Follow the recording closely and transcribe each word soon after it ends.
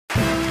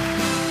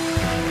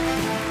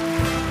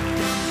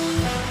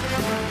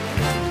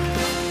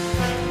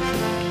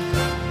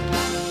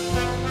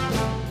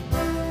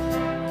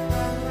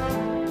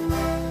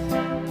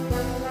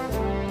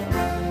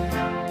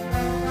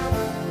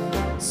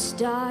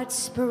start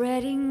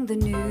spreading the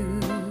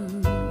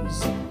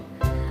news.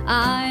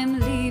 I'm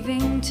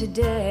leaving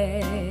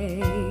today.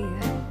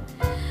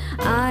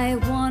 I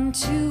want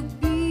to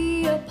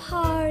be a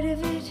part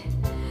of it.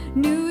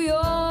 New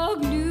York,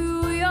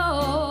 New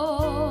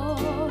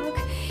York.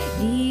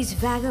 These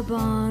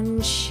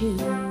vagabond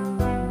shoes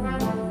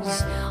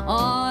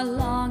are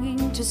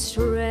longing to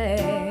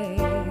stray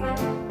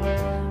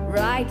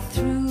right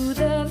through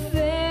the